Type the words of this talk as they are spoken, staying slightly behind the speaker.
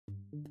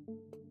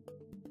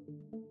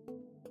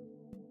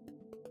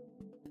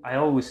I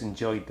always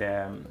enjoyed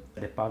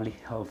the public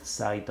health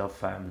side of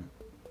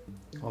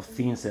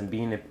things, and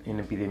being an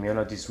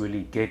epidemiologist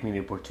really gave me the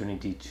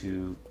opportunity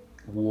to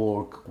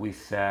work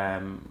with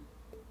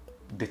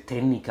the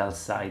technical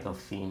side of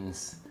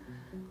things,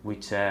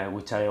 which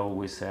I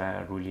always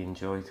really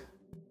enjoyed.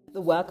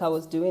 The work I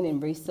was doing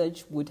in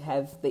research would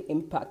have the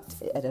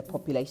impact at a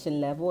population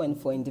level and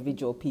for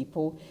individual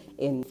people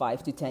in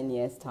 5 to 10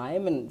 years'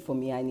 time. And for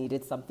me, I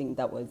needed something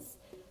that was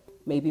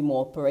maybe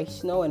more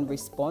operational and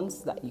response,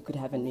 that you could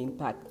have an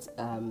impact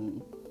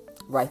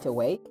right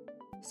away.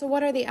 So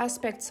what are the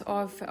aspects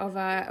of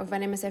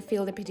an MSF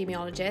field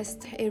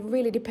epidemiologist? It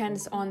really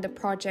depends on the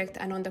project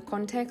and on the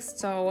context.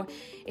 So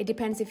it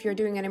depends if you're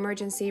doing an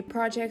emergency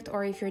project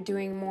or if you're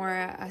doing more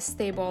a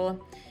stable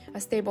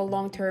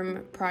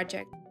long-term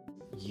project.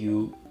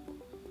 You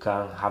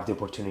can have the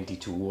opportunity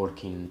to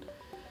work in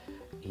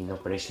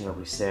operational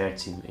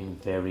research, in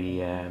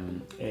very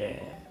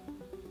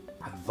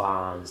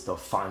advanced or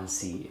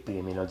fancy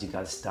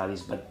epidemiological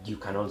studies, but you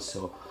can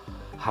also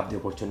have the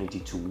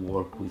opportunity to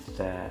work with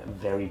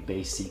very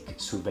basic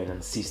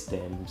surveillance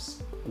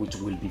systems, which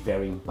will be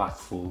very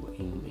impactful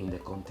in the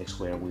context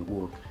where we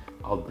work.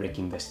 Outbreak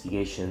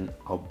investigation,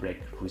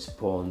 outbreak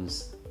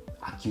response,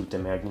 acute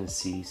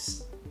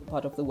emergencies.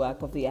 Part of the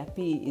work of the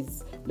EPI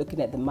is looking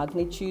at the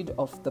magnitude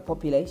of the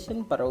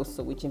population, but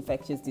also which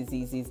infectious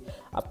diseases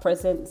are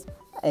present.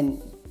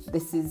 And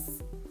this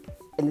is,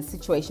 and the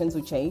situations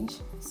will change.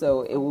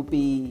 So it will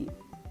be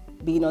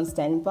being on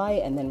standby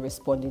and then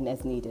responding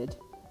as needed.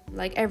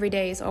 Like every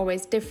day is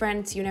always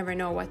different. You never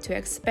know what to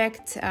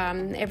expect.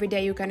 Every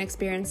day you can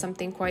experience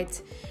something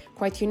quite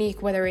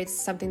unique, whether it's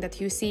something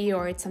that you see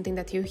or it's something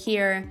that you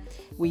hear.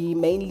 We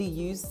mainly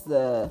use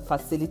the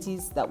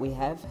facilities that we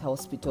have,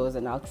 hospitals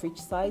and outreach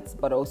sites,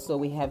 but also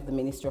we have the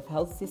Ministry of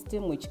Health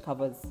system, which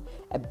covers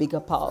a bigger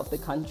part of the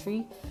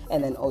country,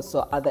 and then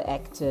also other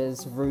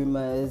actors,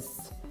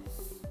 rumors,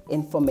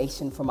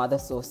 information from other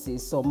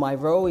sources. So my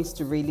role is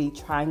to really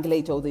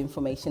triangulate all the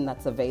information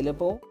that's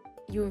available.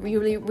 You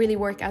really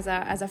work as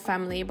a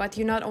family, but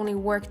you not only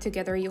work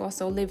together, you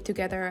also live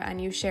together and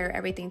you share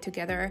everything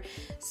together.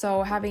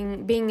 So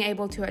being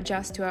able to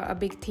adjust to a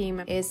big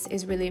team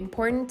is really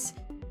important.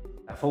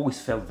 I've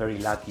always felt very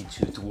lucky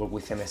to work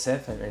with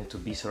MSF and to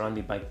be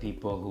surrounded by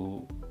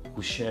people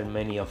who share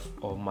many of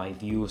my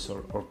views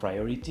or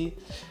priority.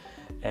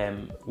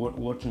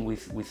 Working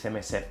with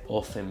MSF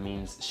often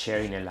means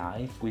sharing a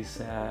life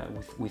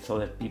with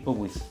other people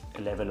with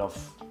a level of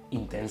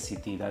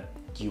intensity that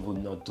you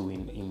would not do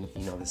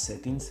in other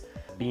settings.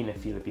 Being a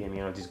field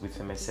epidemiologist with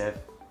MSF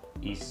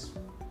is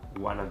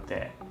one of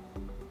the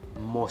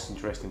most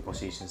interesting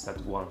positions that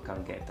one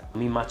can get. I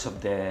mean, much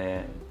of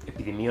the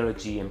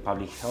epidemiology and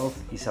public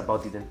health is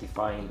about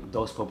identifying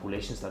those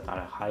populations that are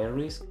at higher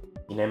risk.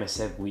 In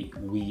MSF,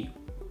 we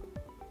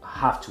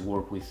have to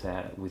work with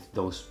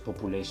those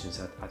populations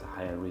at a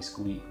higher risk.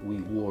 We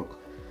work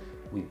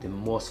with the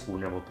most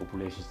vulnerable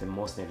populations, the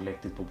most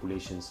neglected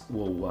populations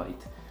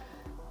worldwide.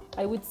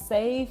 I would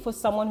say for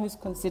someone who's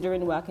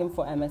considering working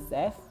for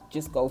MSF,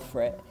 just go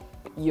for it.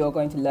 You're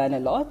going to learn a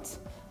lot.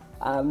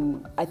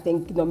 I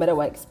think no matter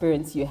what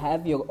experience you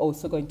have, you're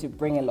also going to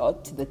bring a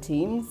lot to the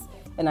teams.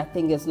 And I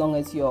think as long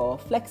as you're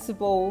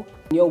flexible,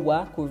 your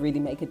work will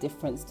really make a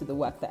difference to the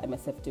work that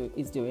MSF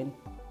is doing.